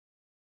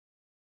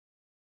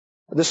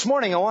This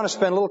morning I want to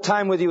spend a little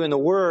time with you in the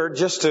Word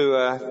just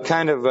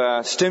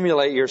to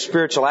stimulate your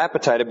spiritual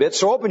appetite a bit.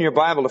 So open your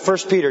Bible to 1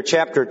 Peter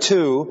chapter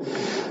 2.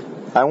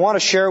 I want to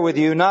share with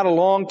you, not a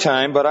long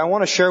time, but I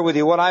want to share with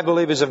you what I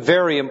believe is a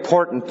very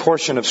important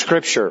portion of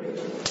Scripture.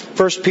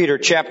 1 Peter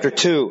chapter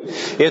 2.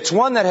 It's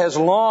one that has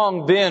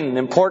long been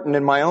important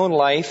in my own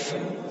life.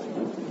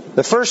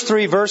 The first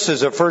three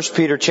verses of 1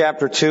 Peter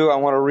chapter 2 I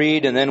want to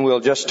read, and then we'll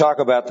just talk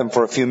about them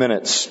for a few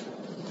minutes.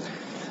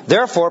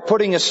 Therefore,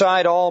 putting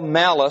aside all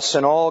malice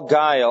and all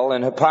guile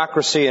and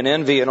hypocrisy and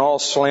envy and all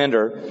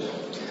slander,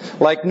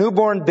 like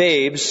newborn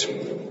babes,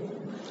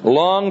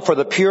 long for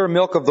the pure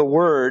milk of the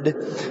Word,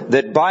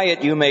 that by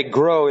it you may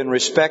grow in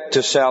respect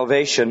to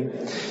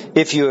salvation,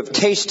 if you have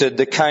tasted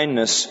the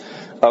kindness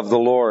of the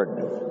Lord.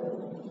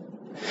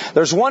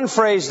 There's one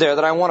phrase there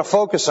that I want to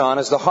focus on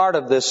as the heart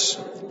of this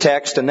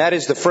text, and that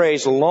is the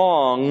phrase,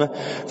 long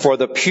for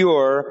the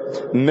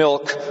pure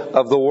milk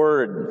of the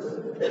Word.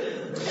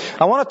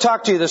 I want to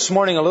talk to you this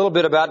morning a little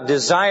bit about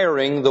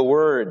desiring the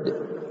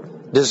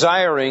Word.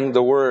 Desiring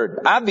the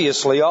Word.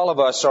 Obviously, all of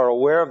us are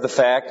aware of the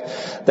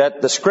fact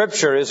that the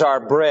Scripture is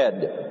our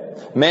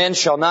bread. Man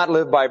shall not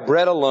live by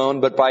bread alone,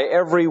 but by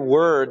every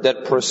word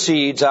that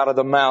proceeds out of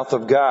the mouth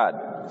of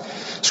God.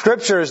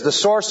 Scripture is the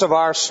source of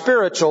our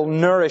spiritual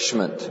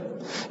nourishment.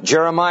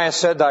 Jeremiah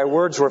said, "Thy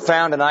words were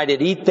found, and I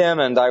did eat them,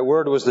 and thy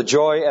word was the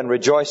joy and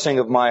rejoicing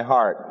of my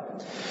heart."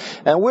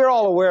 And we're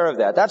all aware of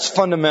that. That's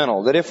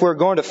fundamental, that if we're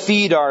going to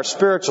feed our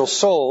spiritual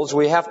souls,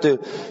 we have to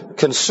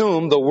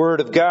consume the Word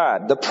of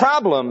God. The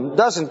problem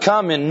doesn't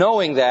come in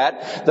knowing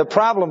that. The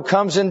problem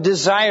comes in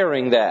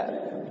desiring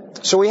that.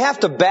 So we have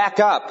to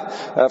back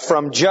up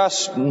from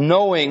just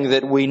knowing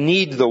that we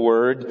need the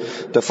Word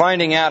to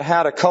finding out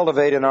how to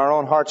cultivate in our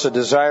own hearts a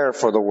desire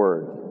for the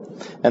Word.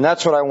 And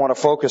that's what I want to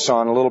focus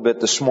on a little bit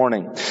this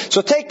morning.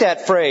 So take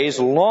that phrase,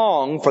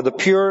 long for the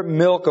pure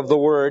milk of the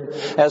Word,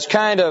 as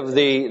kind of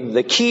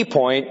the key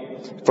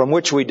point from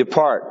which we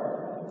depart.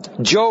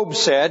 Job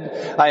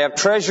said, "I have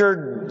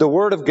treasured the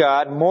Word of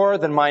God more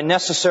than my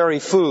necessary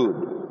food."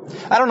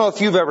 I don't know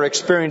if you've ever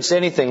experienced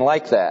anything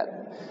like that.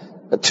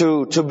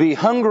 To be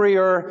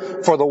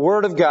hungrier for the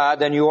Word of God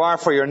than you are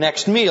for your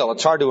next meal.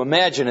 It's hard to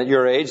imagine at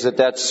your age that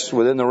that's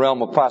within the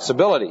realm of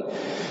possibility.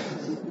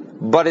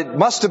 But it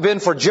must have been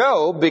for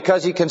Job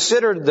because he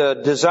considered the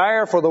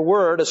desire for the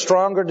Word a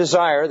stronger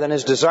desire than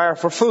his desire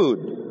for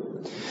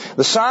food.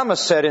 The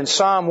psalmist said in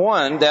Psalm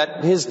 1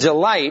 that his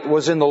delight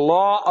was in the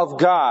law of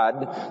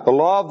God, the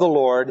law of the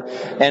Lord,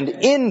 and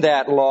in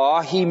that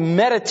law he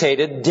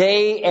meditated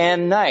day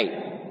and night.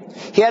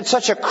 He had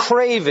such a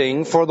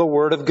craving for the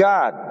Word of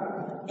God.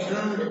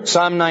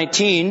 Psalm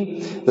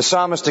 19, the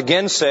psalmist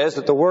again says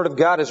that the Word of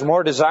God is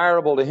more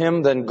desirable to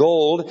him than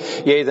gold,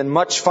 yea, than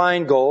much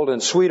fine gold,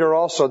 and sweeter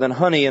also than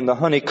honey in the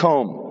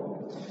honeycomb.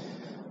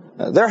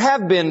 There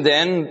have been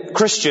then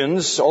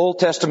Christians, Old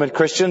Testament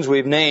Christians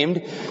we've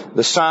named,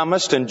 the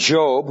psalmist and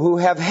Job, who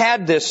have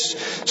had this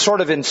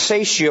sort of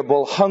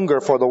insatiable hunger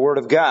for the Word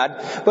of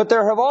God. But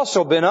there have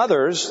also been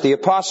others. The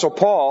Apostle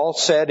Paul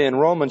said in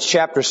Romans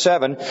chapter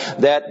 7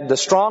 that the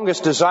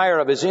strongest desire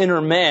of his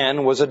inner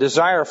man was a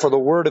desire for the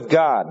Word of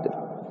God.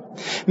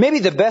 Maybe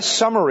the best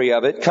summary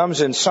of it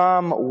comes in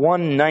Psalm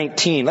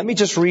 119. Let me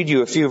just read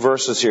you a few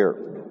verses here.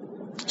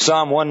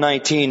 Psalm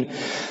 119,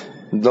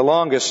 the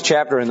longest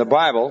chapter in the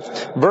Bible.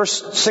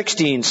 Verse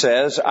 16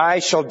 says, "I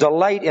shall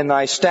delight in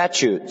thy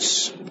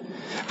statutes."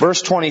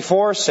 Verse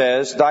 24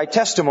 says, "Thy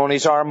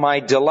testimonies are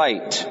my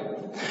delight."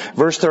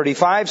 Verse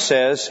 35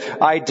 says,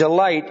 "I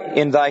delight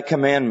in thy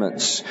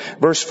commandments."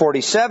 Verse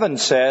 47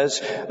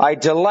 says, "I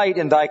delight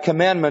in thy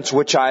commandments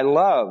which I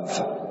love."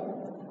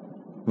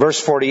 Verse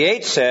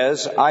 48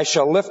 says, "I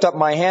shall lift up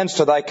my hands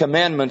to thy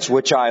commandments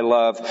which I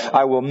love.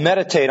 I will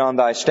meditate on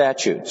thy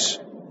statutes."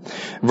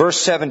 Verse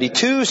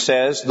 72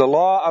 says, "The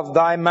law of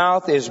thy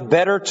mouth is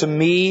better to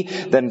me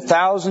than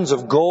thousands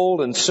of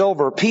gold and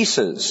silver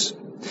pieces."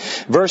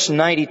 Verse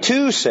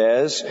 92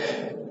 says,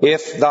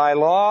 "If thy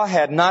law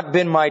had not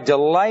been my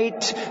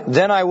delight,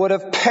 then I would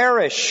have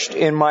perished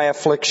in my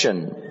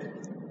affliction."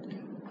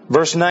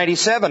 Verse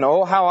 97,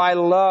 "Oh, how I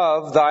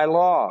love thy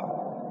law."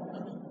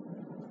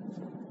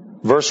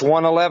 Verse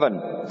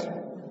 111,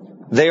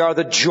 "They are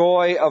the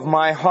joy of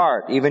my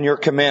heart, even your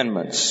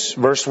commandments."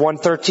 Verse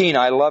 113,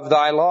 "I love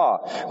thy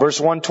law."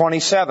 Verse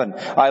 127,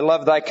 "I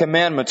love thy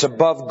commandments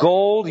above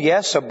gold,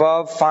 yes,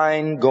 above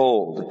fine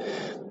gold."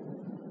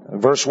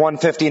 Verse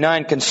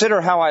 159,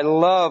 "Consider how I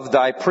love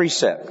thy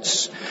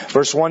precepts."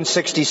 Verse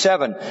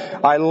 167,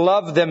 "I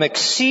love them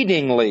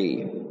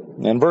exceedingly."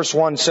 And verse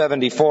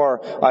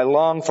 174, "I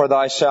long for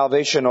thy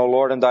salvation, O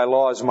Lord, and thy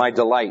law is my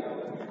delight."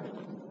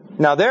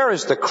 Now there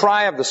is the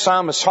cry of the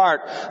psalmist's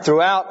heart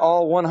throughout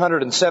all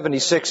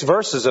 176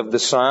 verses of the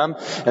psalm,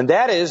 and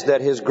that is that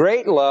his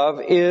great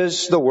love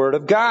is the Word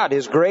of God.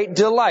 His great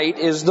delight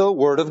is the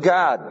Word of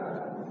God.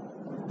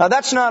 Now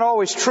that's not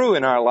always true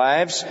in our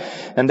lives,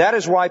 and that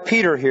is why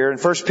Peter here in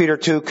 1 Peter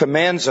 2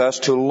 commands us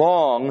to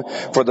long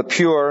for the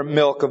pure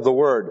milk of the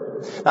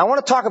Word. Now I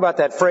want to talk about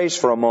that phrase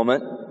for a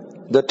moment.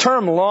 The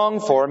term long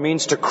for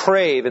means to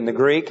crave in the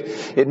Greek.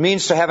 It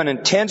means to have an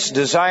intense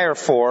desire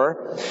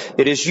for.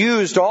 It is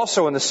used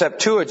also in the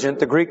Septuagint,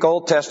 the Greek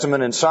Old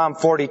Testament, in Psalm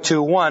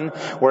 42:1,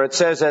 where it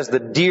says, "As the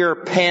deer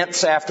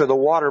pants after the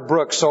water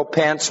brook, so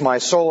pants my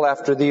soul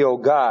after thee, O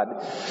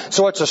God."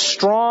 So it's a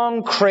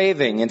strong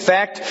craving. In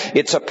fact,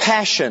 it's a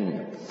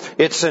passion.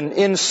 It's an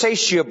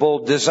insatiable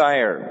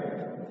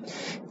desire.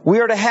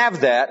 We are to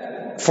have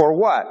that for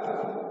what?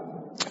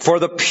 For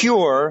the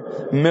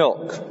pure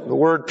milk. The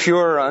word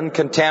pure,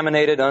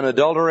 uncontaminated,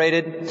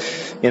 unadulterated.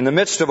 In the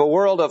midst of a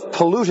world of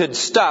polluted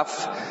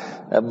stuff,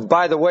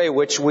 by the way,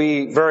 which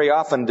we very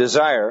often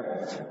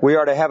desire, we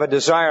are to have a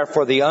desire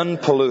for the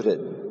unpolluted.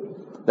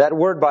 That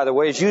word, by the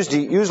way, is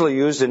usually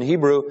used in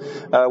Hebrew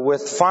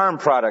with farm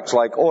products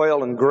like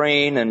oil and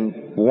grain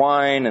and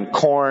wine and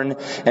corn.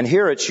 And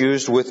here it's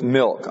used with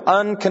milk.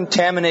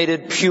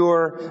 Uncontaminated,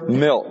 pure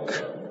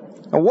milk.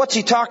 Now, what's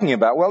he talking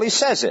about? Well, he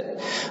says it.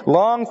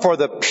 Long for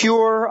the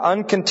pure,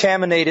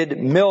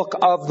 uncontaminated milk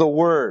of the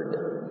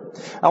Word.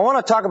 I want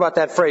to talk about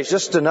that phrase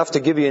just enough to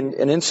give you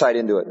an insight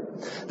into it.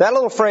 That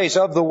little phrase,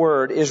 of the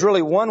Word, is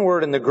really one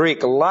word in the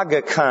Greek,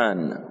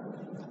 logikon.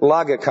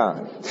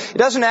 Logikon. It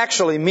doesn't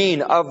actually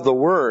mean of the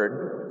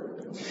Word.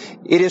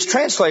 It is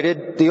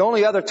translated, the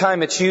only other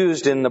time it's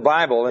used in the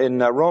Bible, in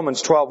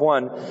Romans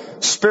 12:1,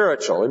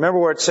 spiritual. Remember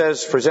where it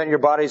says, present your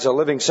bodies a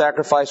living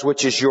sacrifice,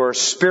 which is your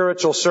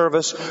spiritual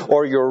service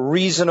or your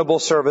reasonable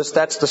service.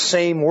 That's the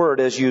same word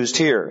as used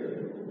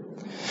here.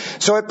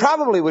 So it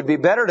probably would be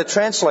better to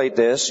translate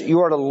this,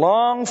 you are to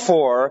long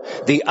for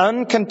the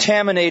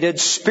uncontaminated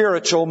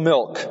spiritual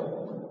milk.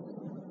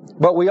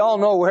 But we all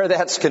know where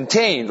that's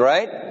contained,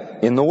 right?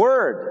 In the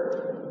Word.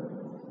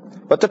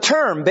 But the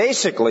term,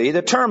 basically,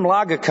 the term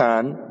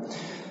logikon,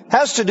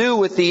 has to do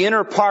with the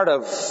inner part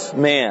of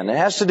man. It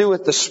has to do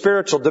with the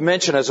spiritual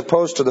dimension as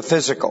opposed to the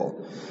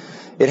physical.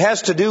 It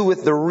has to do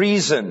with the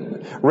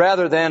reason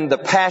rather than the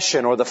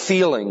passion or the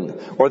feeling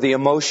or the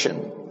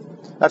emotion.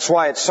 That's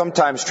why it's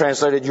sometimes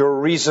translated your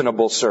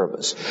reasonable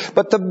service.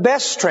 But the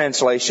best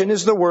translation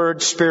is the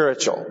word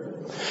spiritual.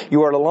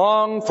 You are to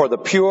long for the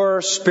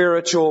pure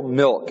spiritual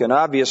milk. And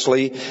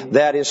obviously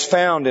that is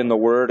found in the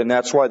Word, and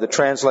that's why the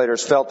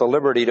translators felt the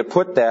liberty to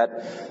put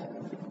that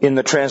in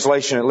the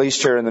translation, at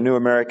least here in the New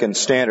American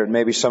Standard.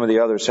 Maybe some of the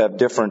others have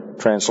different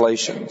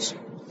translations.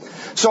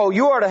 So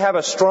you are to have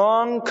a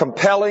strong,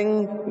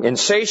 compelling,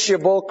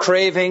 insatiable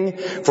craving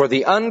for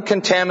the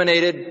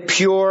uncontaminated,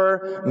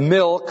 pure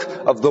milk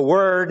of the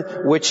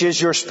Word, which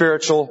is your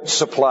spiritual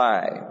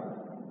supply.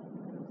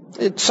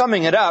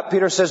 Summing it up,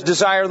 Peter says,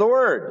 desire the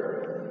Word,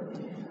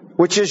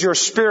 which is your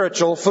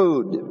spiritual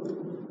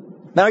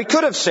food. Now he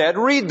could have said,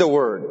 read the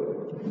Word.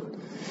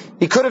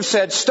 He could have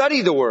said,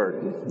 study the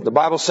Word. The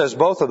Bible says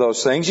both of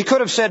those things. He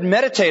could have said,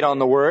 meditate on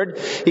the Word.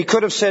 He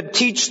could have said,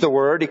 teach the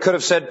Word. He could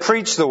have said,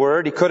 preach the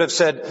Word. He could have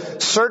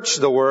said, search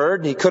the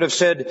Word. He could have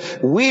said,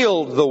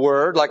 wield the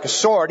Word like a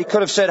sword. He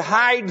could have said,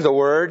 hide the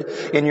Word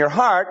in your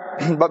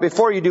heart. But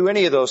before you do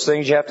any of those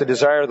things, you have to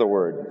desire the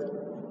Word.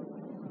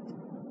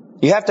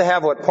 You have to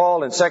have what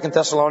Paul in 2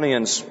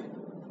 Thessalonians,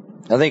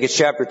 I think it's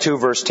chapter 2,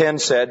 verse 10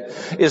 said,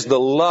 is the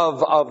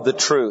love of the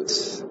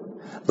truth.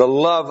 The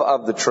love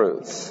of the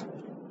truth.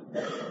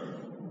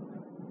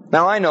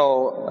 Now I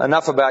know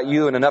enough about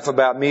you and enough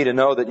about me to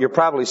know that you're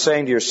probably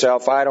saying to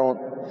yourself, I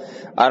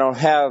don't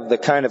have the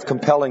kind of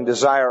compelling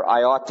desire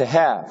I ought to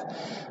have.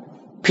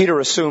 Peter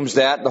assumes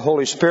that, the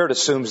Holy Spirit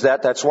assumes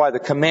that, that's why the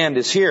command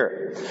is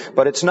here.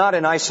 But it's not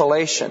in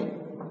isolation.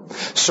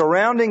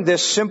 Surrounding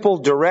this simple,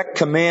 direct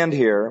command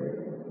here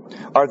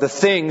are the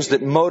things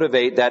that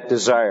motivate that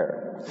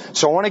desire.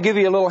 So I want to give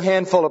you a little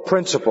handful of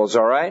principles,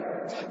 all right?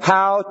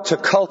 How to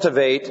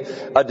cultivate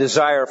a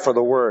desire for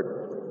the Word.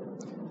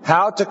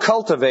 How to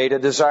cultivate a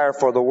desire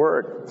for the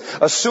Word.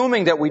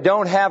 Assuming that we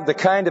don't have the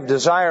kind of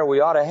desire we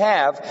ought to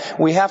have,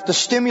 we have to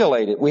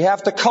stimulate it. We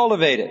have to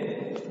cultivate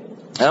it.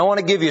 And I want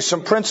to give you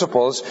some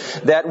principles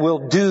that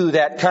will do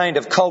that kind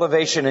of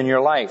cultivation in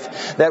your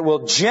life, that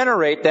will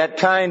generate that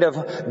kind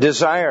of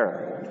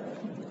desire.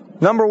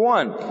 Number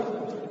one,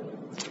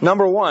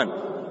 remember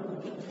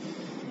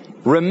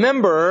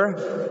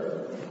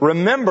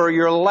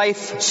your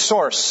life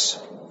source.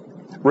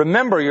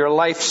 Remember your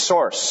life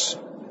source.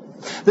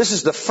 This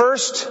is the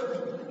first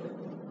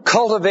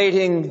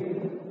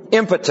cultivating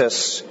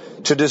impetus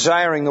to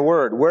desiring the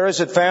Word. Where is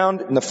it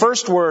found? In the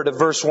first word of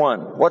verse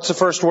 1. What's the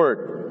first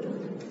word?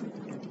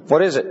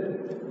 What is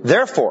it?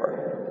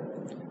 Therefore.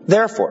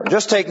 Therefore.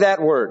 Just take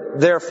that word.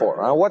 Therefore.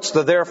 Now, what's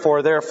the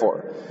therefore?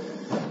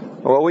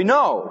 Well, we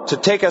know to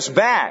take us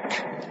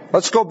back.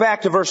 Let's go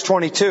back to verse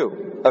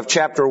 22 of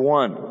chapter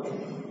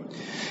 1.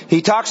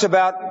 He talks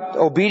about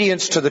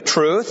obedience to the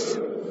truth.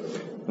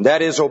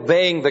 That is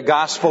obeying the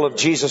gospel of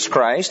Jesus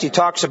Christ. He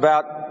talks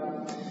about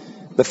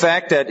the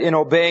fact that in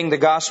obeying the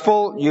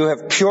gospel, you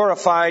have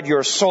purified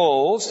your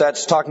souls.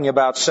 That's talking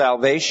about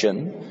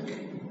salvation.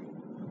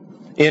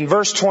 In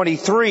verse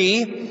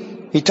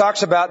 23, he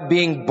talks about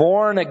being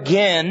born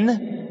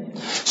again.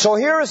 So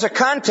here is a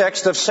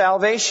context of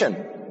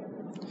salvation.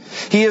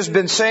 He has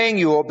been saying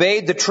you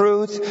obeyed the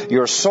truth,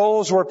 your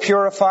souls were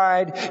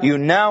purified, you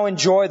now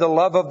enjoy the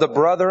love of the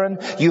brethren,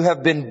 you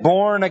have been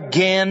born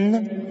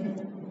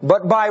again.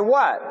 But by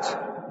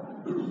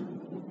what?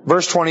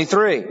 Verse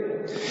 23.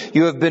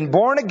 You have been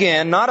born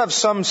again, not of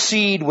some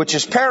seed which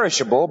is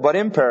perishable, but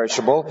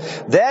imperishable.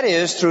 That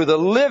is, through the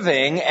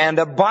living and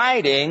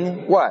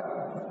abiding,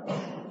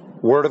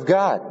 what? Word of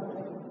God.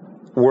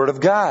 Word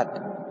of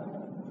God.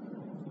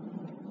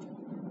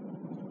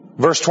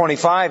 Verse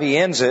 25, he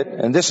ends it,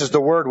 and this is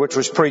the word which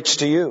was preached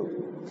to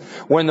you.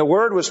 When the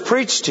word was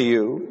preached to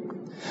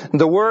you,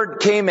 the word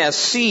came as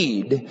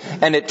seed,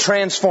 and it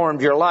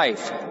transformed your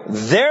life.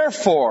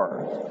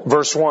 Therefore,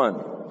 verse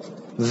 1,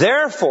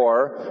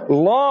 therefore,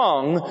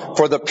 long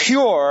for the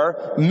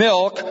pure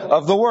milk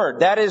of the word.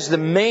 That is the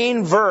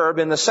main verb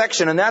in the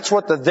section, and that's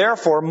what the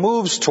therefore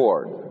moves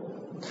toward.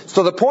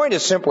 So the point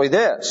is simply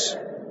this.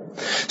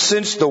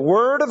 Since the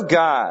word of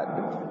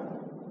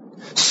God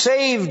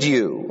saved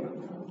you,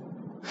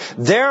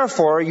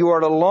 therefore, you are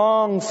to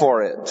long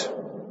for it.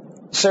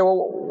 You say,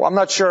 well, I'm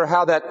not sure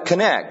how that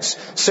connects.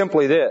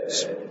 Simply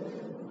this.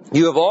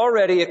 You have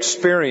already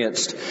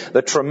experienced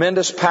the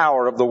tremendous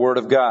power of the Word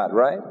of God,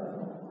 right?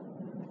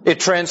 It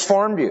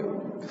transformed you.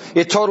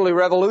 It totally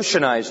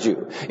revolutionized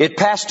you. It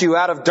passed you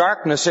out of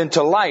darkness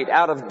into light,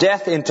 out of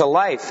death into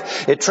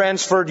life. It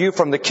transferred you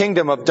from the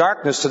kingdom of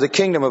darkness to the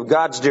kingdom of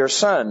God's dear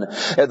Son.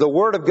 The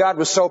Word of God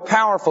was so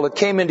powerful, it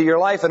came into your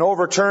life and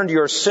overturned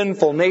your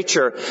sinful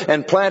nature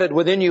and planted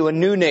within you a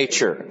new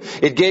nature.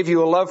 It gave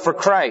you a love for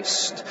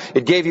Christ.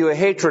 It gave you a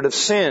hatred of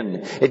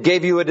sin. It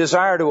gave you a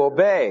desire to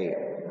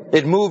obey.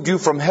 It moved you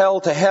from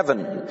hell to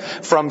heaven,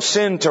 from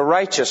sin to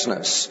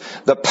righteousness.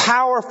 The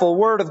powerful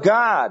Word of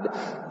God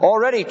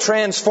already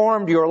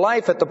transformed your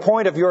life at the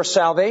point of your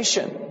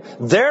salvation.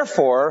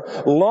 Therefore,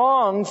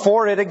 long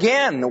for it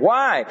again.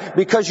 Why?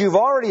 Because you've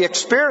already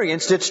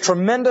experienced its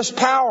tremendous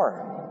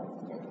power.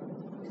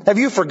 Have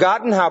you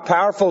forgotten how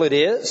powerful it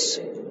is?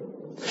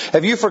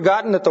 Have you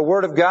forgotten that the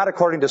Word of God,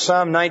 according to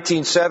Psalm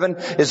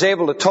 19:7, is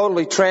able to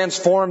totally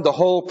transform the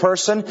whole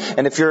person?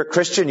 And if you're a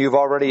Christian, you've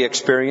already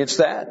experienced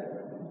that.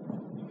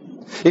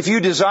 If you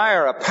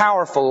desire a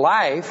powerful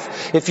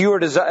life, if you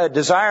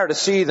desire to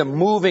see the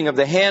moving of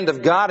the hand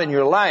of God in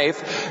your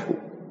life,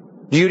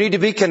 do you need to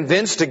be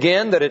convinced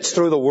again that it's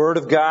through the Word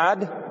of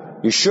God?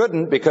 You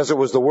shouldn't, because it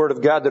was the Word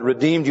of God that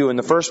redeemed you in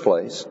the first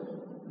place.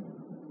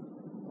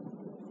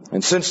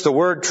 And since the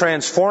Word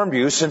transformed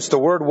you, since the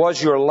Word was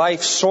your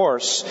life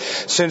source,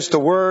 since the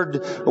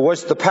Word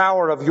was the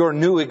power of your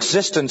new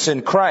existence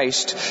in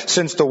Christ,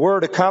 since the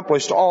Word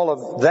accomplished all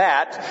of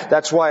that,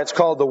 that's why it's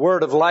called the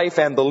Word of life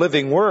and the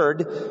living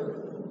Word,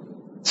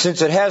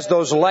 since it has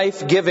those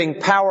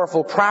life-giving,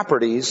 powerful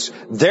properties,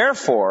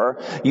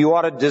 therefore, you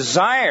ought to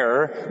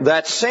desire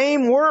that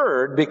same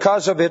Word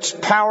because of its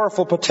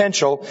powerful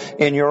potential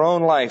in your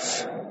own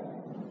life.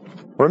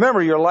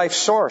 Remember your life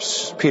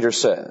source, Peter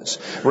says.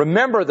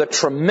 Remember the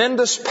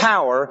tremendous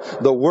power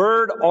the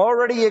Word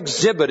already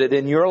exhibited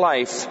in your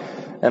life.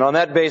 And on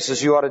that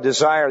basis, you ought to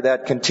desire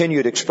that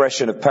continued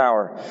expression of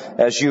power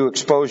as you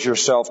expose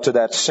yourself to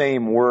that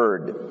same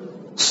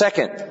Word.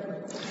 Second,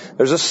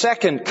 there's a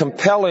second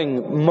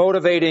compelling,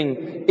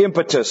 motivating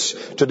impetus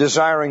to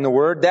desiring the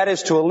Word. That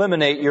is to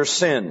eliminate your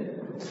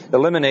sin.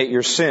 Eliminate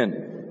your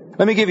sin.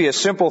 Let me give you a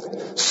simple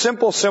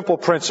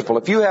principle.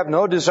 If you have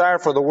no desire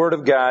for the Word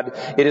of God,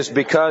 it is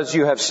because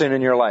you have sin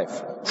in your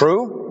life.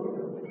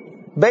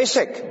 True?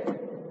 Basic.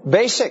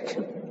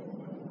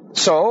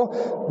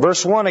 So,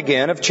 verse 1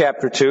 again of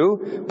chapter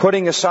 2,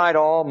 putting aside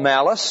all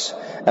malice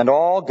and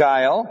all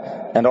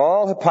guile and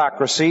all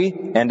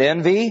hypocrisy and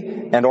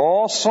envy and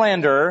all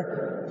slander,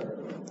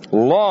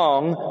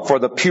 long for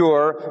the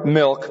pure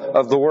milk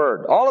of the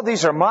Word. All of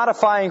these are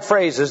modifying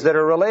phrases that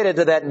are related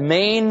to that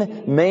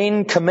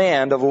main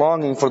command of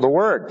longing for the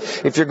Word.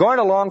 If you're going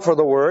to long for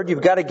the Word,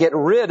 you've got to get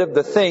rid of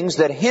the things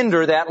that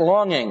hinder that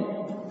longing.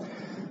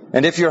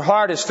 And if your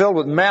heart is filled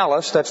with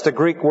malice, that's the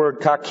Greek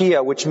word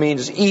kakia, which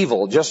means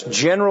evil, just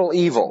general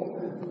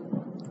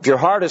evil. If your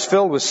heart is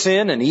filled with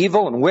sin and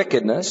evil and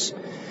wickedness,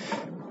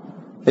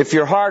 if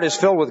your heart is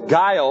filled with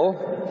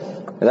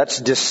guile,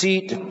 that's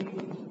deceit,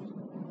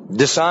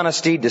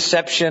 dishonesty,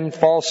 deception,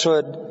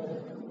 falsehood.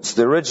 It's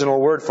the original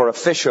word for a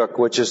fishhook,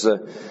 which is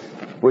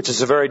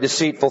a very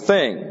deceitful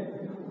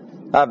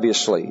thing.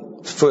 Obviously,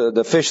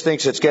 the fish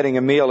thinks it's getting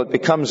a meal, it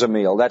becomes a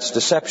meal. That's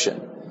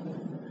deception.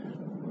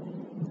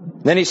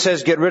 Then he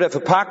says, get rid of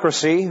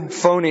hypocrisy,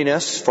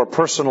 phoniness for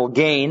personal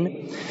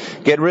gain.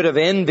 Get rid of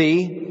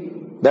envy.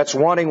 That's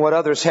wanting what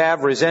others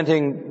have,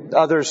 resenting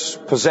others'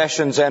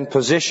 possessions and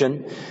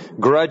position.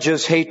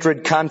 Grudges,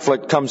 hatred,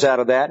 conflict comes out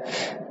of that.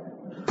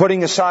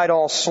 Putting aside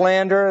all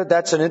slander,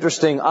 that's an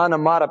interesting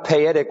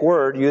onomatopoeic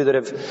word. You that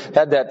have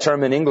had that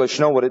term in English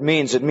know what it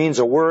means. It means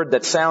a word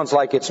that sounds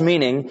like its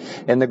meaning.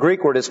 And the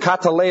Greek word is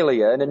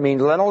katalelia, and it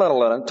means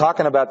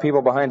talking about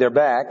people behind their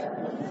back.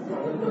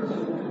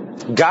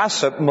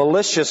 Gossip,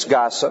 malicious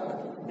gossip.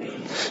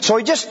 So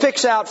he just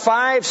picks out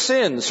 5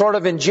 sins, sort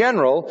of in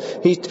general.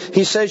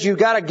 He says you've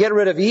got to get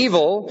rid of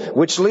evil,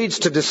 which leads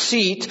to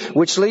deceit,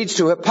 which leads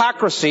to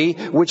hypocrisy,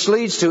 which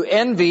leads to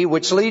envy,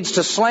 which leads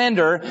to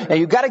slander. And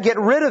you've got to get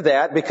rid of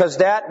that because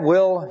that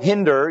will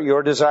hinder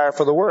your desire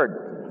for the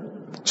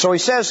Word. So he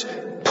says,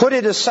 put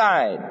it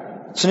aside.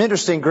 It's an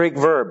interesting Greek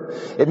verb.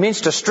 It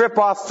means to strip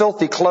off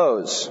filthy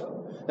clothes.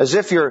 As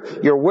if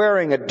you're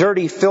wearing a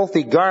dirty,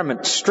 filthy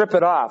garment. Strip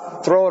it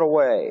off. Throw it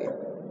away.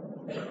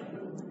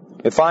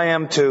 If I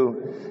am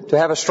to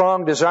have a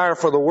strong desire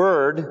for the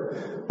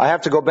Word, I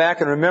have to go back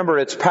and remember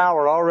its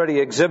power already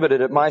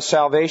exhibited at my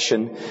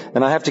salvation,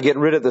 and I have to get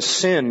rid of the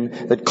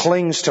sin that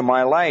clings to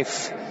my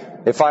life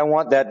if I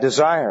want that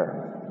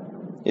desire.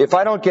 If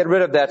I don't get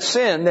rid of that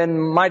sin, then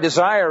my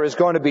desire is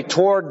going to be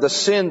toward the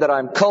sin that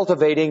I'm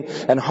cultivating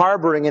and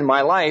harboring in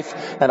my life,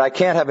 and I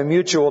can't have a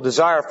mutual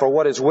desire for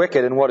what is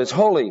wicked and what is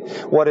holy,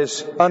 what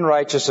is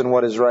unrighteous and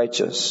what is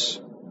righteous.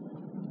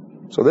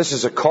 So this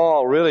is a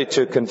call really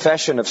to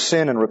confession of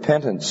sin and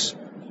repentance.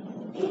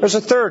 There's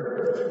a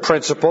third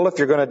principle if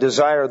you're going to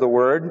desire the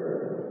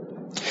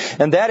Word,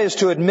 and that is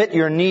to admit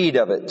your need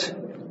of it.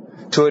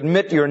 To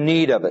admit your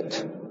need of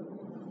it.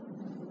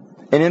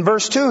 And in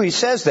verse 2 he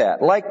says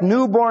that, like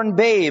newborn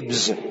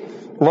babes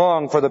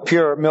long for the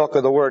pure milk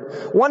of the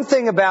Word. One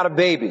thing about a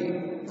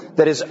baby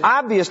that is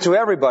obvious to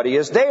everybody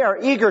is they are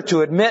eager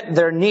to admit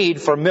their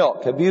need for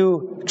milk. Have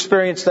you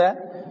experienced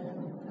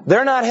that?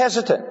 They're not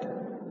hesitant.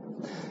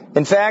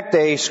 In fact,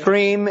 they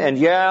scream and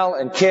yell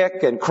and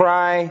kick and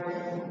cry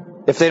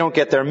if they don't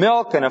get their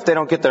milk, and if they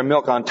don't get their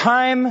milk on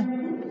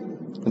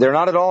time, they're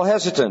not at all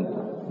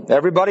hesitant.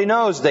 Everybody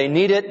knows they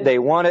need it, they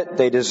want it,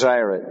 they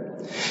desire it.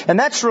 And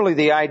that's really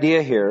the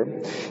idea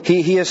here.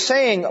 He is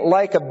saying,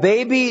 like a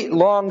baby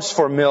longs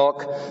for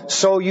milk,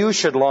 so you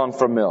should long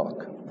for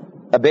milk.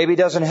 A baby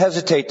doesn't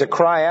hesitate to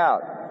cry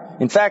out.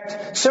 In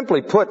fact,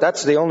 simply put,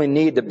 that's the only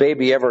need the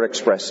baby ever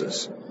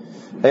expresses.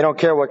 They don't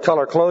care what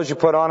color clothes you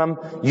put on them.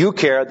 You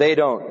care, they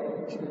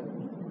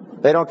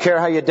don't. They don't care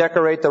how you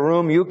decorate the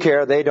room. You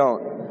care, they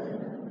don't.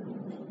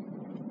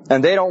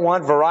 And they don't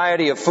want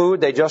variety of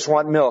food. They just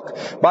want milk.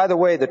 By the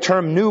way, the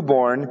term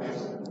newborn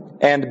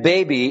and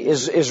baby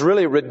is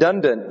really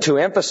redundant to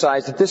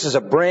emphasize that this is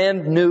a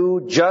brand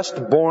new,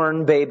 just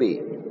born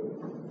baby.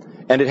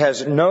 And it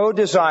has no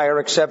desire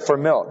except for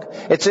milk.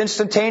 It's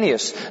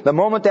instantaneous. The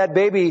moment that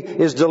baby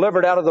is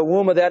delivered out of the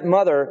womb of that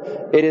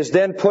mother, it is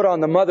then put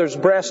on the mother's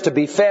breast to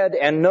be fed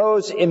and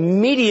knows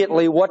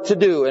immediately what to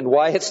do and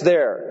why it's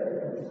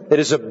there. It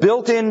is a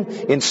built-in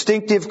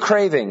instinctive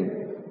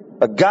craving,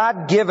 a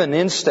God-given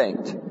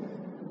instinct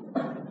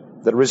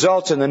that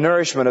results in the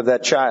nourishment of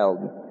that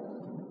child.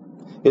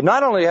 It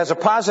not only has a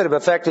positive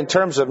effect in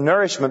terms of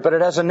nourishment, but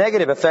it has a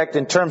negative effect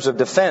in terms of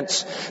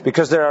defense,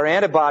 because there are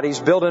antibodies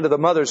built into the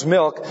mother's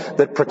milk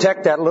that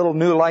protect that little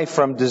new life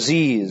from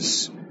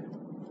disease.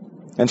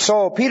 And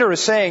so Peter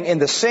is saying, in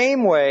the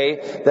same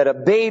way that a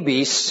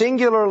baby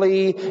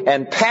singularly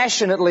and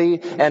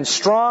passionately and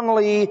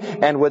strongly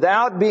and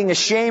without being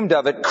ashamed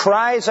of it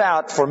cries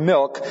out for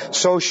milk,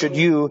 so should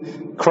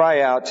you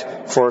cry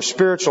out for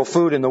spiritual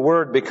food in the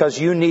Word, because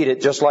you need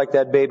it just like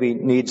that baby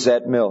needs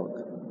that milk.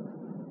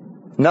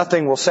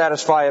 Nothing will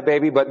satisfy a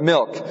baby but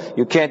milk.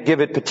 You can't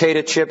give it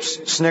potato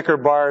chips, Snicker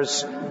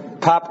bars,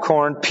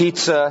 popcorn,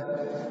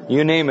 pizza,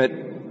 you name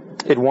it.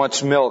 It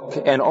wants milk,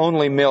 and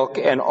only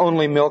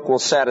milk will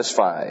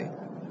satisfy.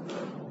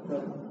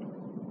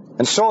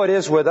 And so it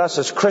is with us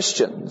as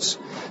Christians.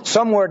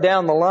 Somewhere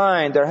down the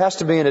line, there has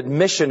to be an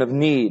admission of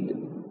need.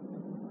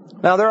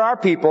 Now, there are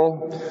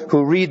people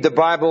who read the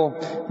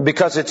Bible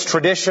because it's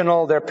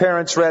traditional. Their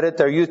parents read it,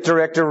 their youth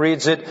director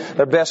reads it,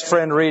 their best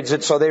friend reads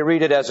it, so they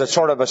read it as a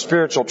sort of a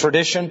spiritual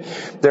tradition.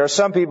 There are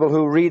some people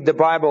who read the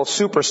Bible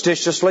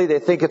superstitiously. They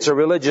think it's a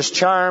religious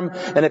charm,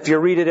 and if you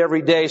read it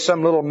every day,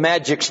 some little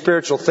magic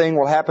spiritual thing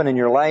will happen in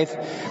your life.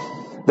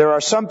 There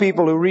are some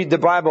people who read the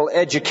Bible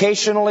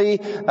educationally.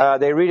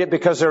 They read it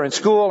because they're in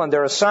school and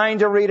they're assigned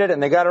to read it,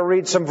 and they got to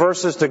read some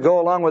verses to go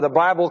along with a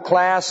Bible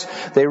class.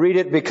 They read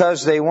it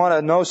because they want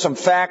to know some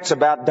facts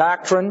about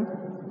doctrine.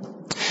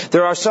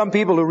 There are some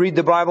people who read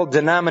the Bible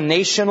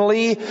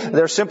denominationally.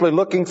 They're simply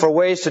looking for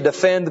ways to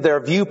defend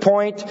their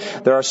viewpoint.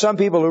 There are some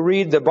people who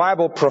read the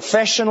Bible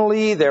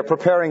professionally. They're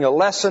preparing a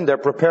lesson. They're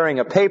preparing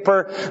a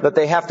paper that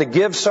they have to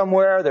give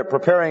somewhere. They're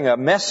preparing a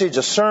message,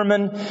 a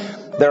sermon.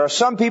 There are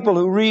some people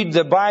who read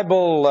the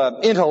Bible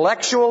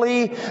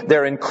intellectually.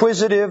 They're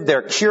inquisitive.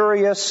 They're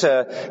curious.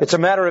 It's a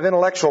matter of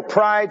intellectual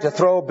pride to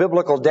throw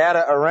biblical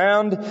data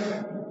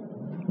around.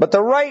 But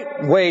the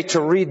right way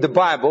to read the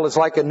Bible is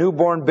like a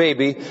newborn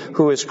baby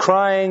who is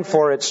crying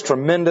for its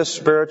tremendous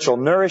spiritual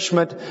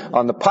nourishment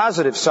on the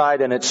positive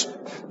side and its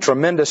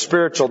tremendous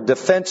spiritual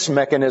defense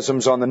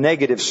mechanisms on the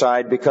negative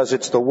side, because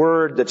it's the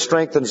Word that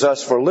strengthens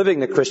us for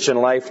living the Christian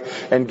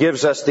life and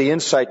gives us the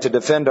insight to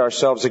defend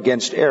ourselves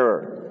against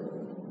error.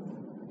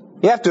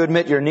 You have to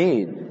admit your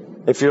need.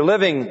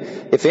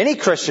 If any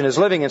Christian is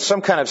living in some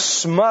kind of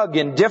smug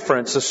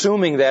indifference,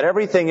 assuming that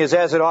everything is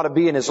as it ought to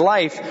be in his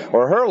life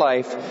or her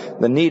life,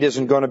 the need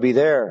isn't going to be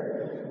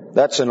there.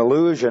 That's an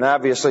illusion,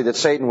 obviously, that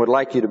Satan would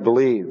like you to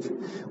believe.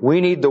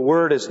 We need the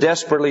Word as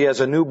desperately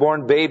as a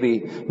newborn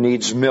baby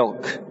needs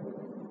milk.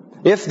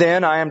 If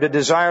then I am to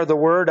desire the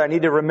Word, I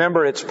need to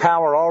remember its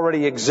power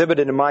already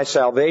exhibited in my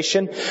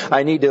salvation.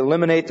 I need to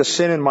eliminate the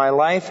sin in my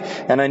life,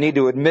 and I need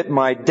to admit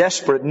my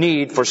desperate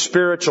need for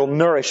spiritual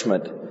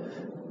nourishment.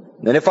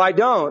 And if I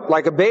don't,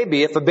 like a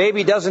baby, if a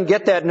baby doesn't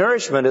get that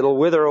nourishment, it'll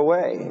wither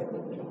away.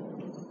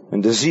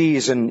 And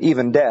disease and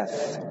even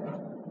death.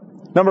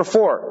 Number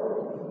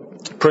 4,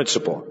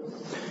 principle.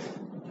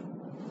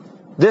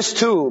 This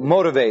too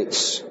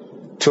motivates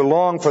to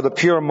long for the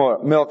pure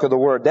milk of the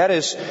Word. That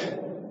is,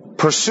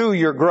 pursue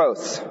your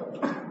growth.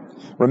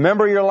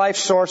 Remember your life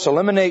source,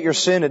 eliminate your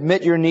sin,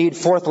 admit your need.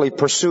 Fourthly,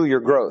 pursue your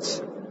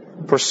growth.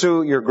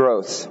 Pursue your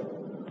growth.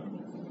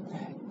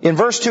 In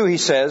verse 2 he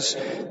says,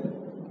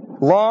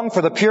 long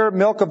for the pure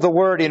milk of the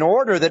Word in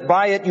order that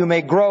by it you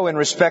may grow in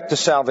respect to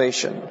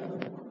salvation.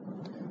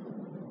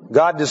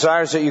 God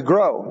desires that you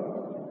grow.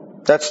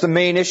 That's the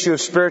main issue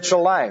of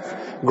spiritual life.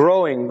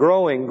 Growing,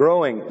 growing,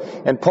 growing.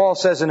 And Paul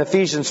says in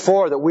Ephesians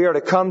 4 that we are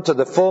to come to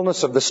the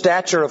fullness of the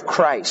stature of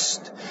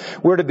Christ.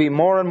 We're to be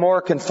more and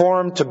more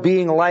conformed to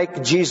being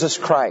like Jesus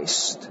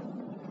Christ.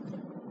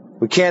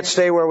 We can't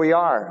stay where we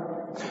are.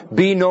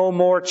 Be no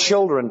more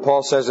children,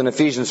 Paul says in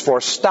Ephesians 4.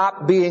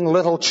 Stop being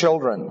little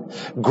children.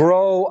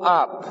 Grow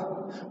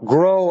up.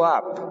 Grow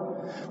up.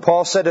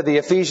 Paul said to the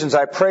Ephesians,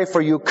 I pray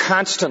for you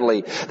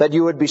constantly that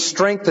you would be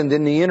strengthened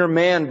in the inner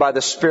man by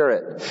the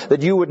Spirit,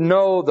 that you would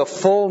know the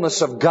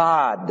fullness of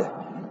God.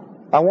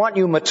 I want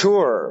you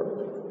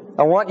mature.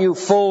 I want you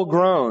full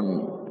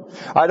grown.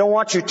 I don't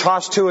want you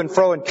tossed to and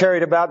fro and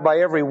carried about by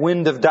every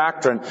wind of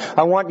doctrine.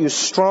 I want you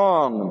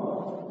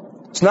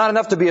strong. It's not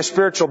enough to be a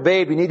spiritual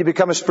babe. You need to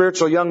become a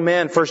spiritual young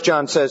man, 1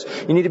 John says.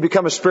 You need to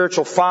become a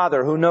spiritual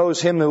father who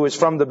knows Him who is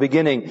from the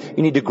beginning.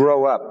 You need to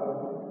grow up.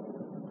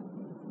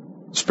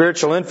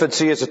 Spiritual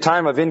infancy is a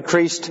time of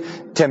increased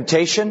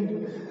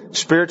temptation.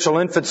 Spiritual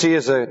infancy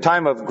is a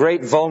time of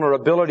great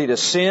vulnerability to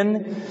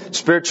sin.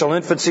 Spiritual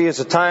infancy is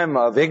a time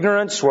of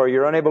ignorance where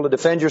you're unable to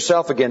defend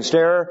yourself against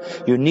error.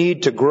 You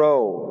need to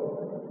grow.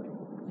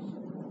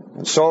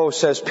 And so,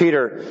 says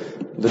Peter,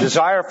 the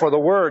desire for the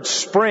Word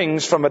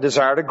springs from a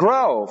desire to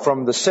grow,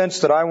 from the sense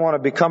that I want to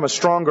become a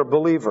stronger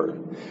believer.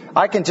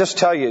 I can just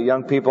tell you,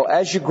 young people,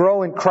 as you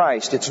grow in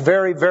Christ, it's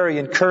very, very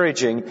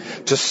encouraging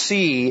to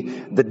see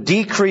the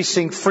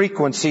decreasing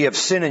frequency of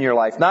sin in your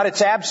life. Not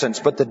its absence,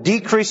 but the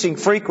decreasing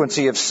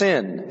frequency of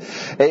sin.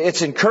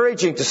 It's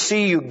encouraging to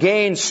see you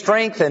gain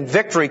strength and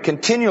victory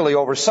continually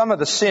over some of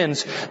the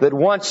sins that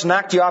once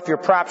knocked you off your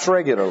props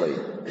regularly.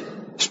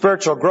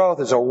 Spiritual growth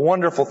is a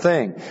wonderful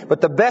thing.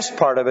 But the best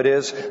part of it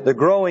is the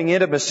growing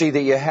intimacy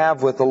that you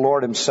have with the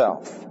Lord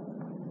Himself.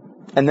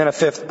 And then a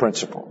 5th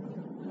principle.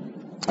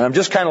 And I'm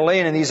just kind of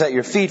laying these at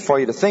your feet for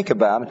you to think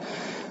about.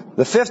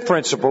 The 5th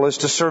principle is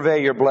to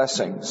survey your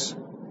blessings.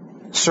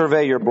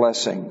 Survey your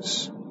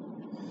blessings.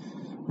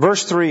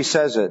 Verse 3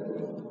 says it.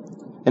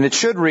 And it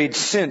should read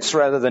since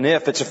rather than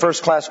if. It's a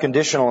first-class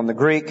conditional in the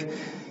Greek.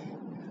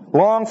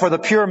 Long for the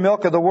pure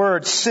milk of the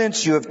Word,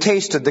 since you have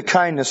tasted the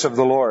kindness of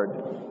the Lord.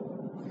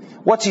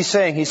 What's he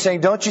saying? He's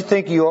saying, don't you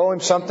think you owe Him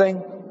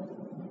something?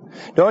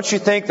 Don't you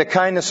think the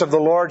kindness of the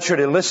Lord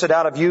should elicit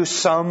out of you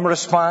some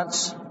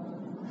response?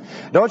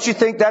 Don't you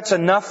think that's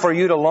enough for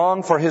you to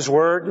long for His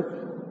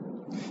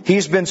Word?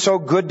 He's been so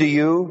good to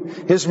you.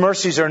 His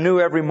mercies are new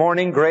every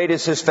morning. Great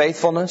is His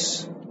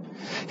faithfulness.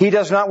 He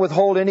does not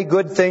withhold any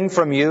good thing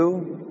from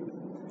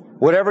you.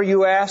 Whatever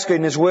you ask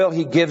in His will,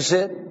 He gives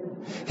it.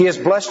 He has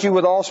blessed you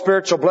with all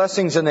spiritual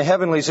blessings in the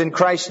heavenlies in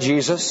Christ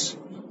Jesus.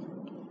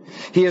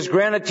 He has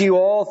granted to you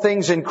all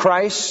things in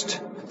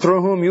Christ,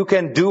 through whom you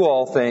can do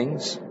all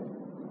things.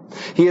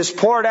 He has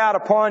poured out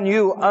upon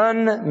you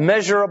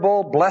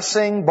unmeasurable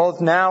blessing,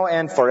 both now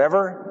and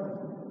forever.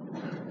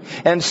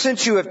 And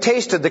since you have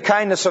tasted the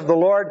kindness of the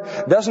Lord,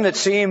 doesn't it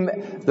seem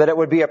that it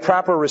would be a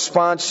proper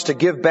response to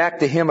give back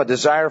to Him a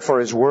desire for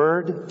His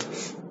Word?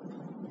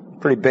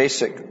 Pretty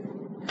basic.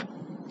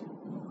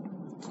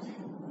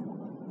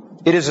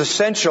 It is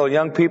essential,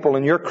 young people,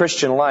 in your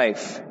Christian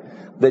life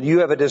that you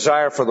have a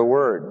desire for the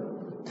Word.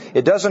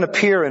 It doesn't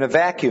appear in a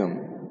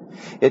vacuum.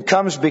 It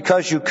comes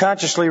because you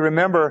consciously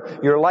remember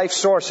your life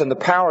source and the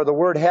power the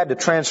Word had to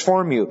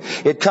transform you.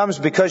 It comes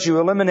because you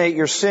eliminate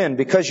your sin,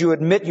 because you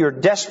admit your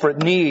desperate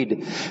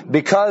need,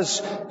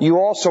 because you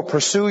also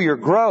pursue your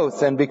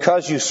growth, and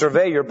because you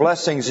survey your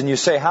blessings and you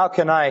say, how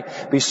can I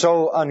be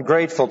so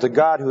ungrateful to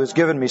God who has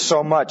given me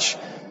so much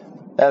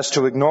as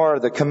to ignore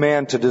the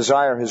command to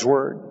desire His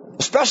Word?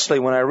 Especially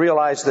when I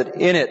realize that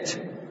in it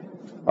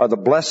are the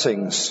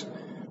blessings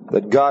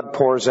that God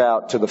pours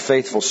out to the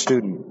faithful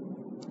student.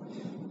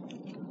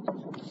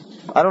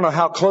 I don't know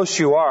how close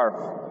you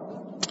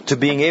are to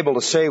being able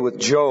to say with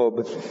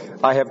Job,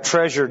 I have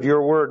treasured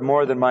your word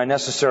more than my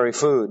necessary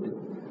food.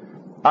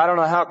 I don't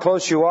know how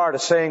close you are to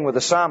saying with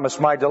the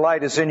psalmist, my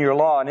delight is in your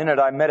law, and in it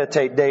I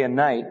meditate day and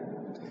night.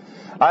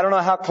 I don't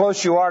know how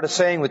close you are to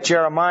saying with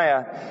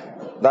Jeremiah,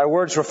 thy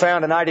words were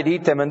found and I did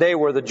eat them, and they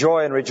were the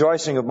joy and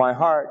rejoicing of my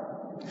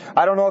heart.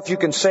 I don't know if you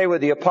can say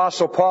with the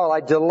Apostle Paul, I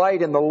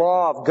delight in the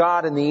law of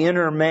God in the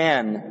inner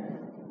man.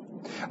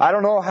 I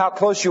don't know how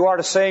close you are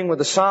to saying with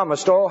the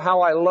psalmist, oh,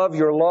 how I love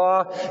your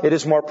law. It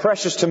is more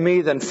precious to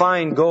me than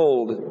fine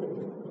gold.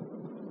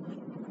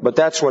 But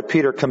that's what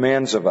Peter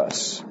commands of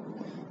us,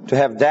 to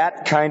have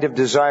that kind of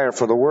desire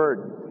for the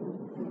Word.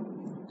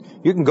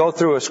 You can go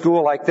through a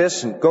school like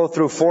this and go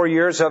through 4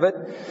 years of it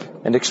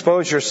and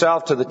expose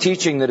yourself to the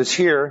teaching that is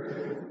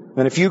here.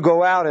 And if you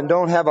go out and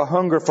don't have a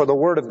hunger for the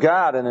Word of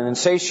God and an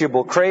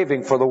insatiable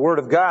craving for the Word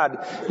of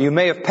God, you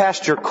may have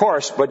passed your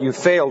course, but you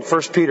failed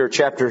 1 Peter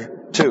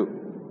chapter 2.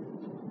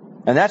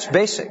 And that's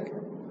basic.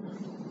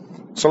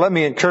 So let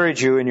me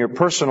encourage you in your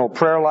personal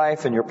prayer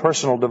life and your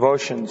personal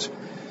devotions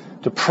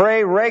to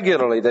pray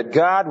regularly that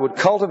God would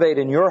cultivate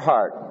in your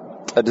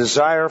heart a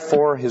desire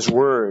for His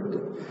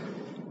Word.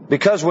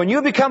 Because when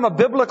you become a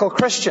biblical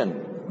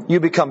Christian, you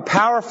become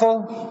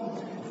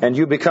powerful and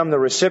you become the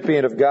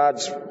recipient of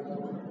God's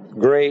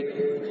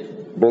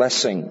great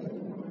blessing.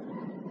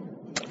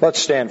 Let's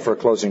stand for a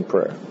closing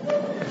prayer.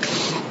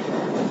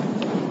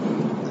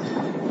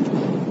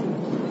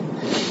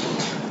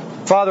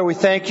 Father, we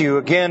thank you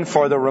again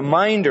for the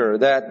reminder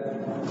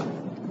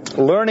that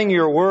learning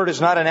your Word is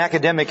not an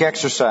academic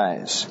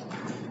exercise.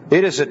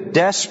 It is a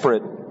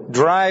desperate,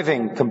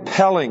 driving,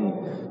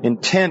 compelling,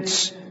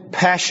 intense,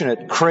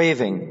 passionate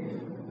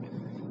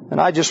craving. And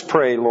I just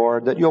pray,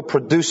 Lord, that you'll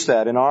produce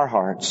that in our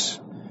hearts,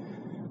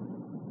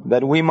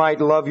 that we might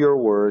love your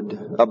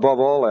Word above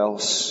all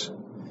else,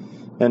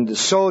 and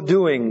so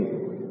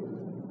doing,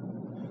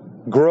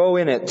 grow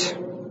in it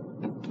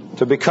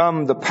to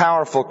become the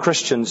powerful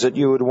Christians that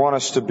you would want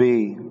us to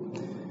be,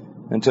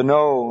 and to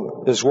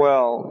know as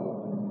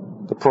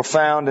well the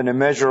profound and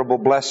immeasurable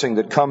blessing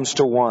that comes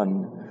to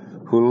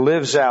one who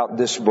lives out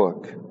this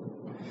book.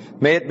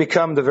 May it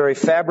become the very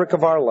fabric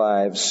of our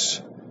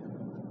lives.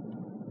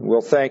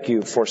 We'll thank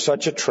you for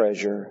such a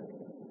treasure.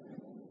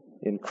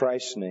 In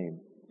Christ's name,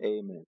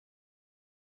 amen.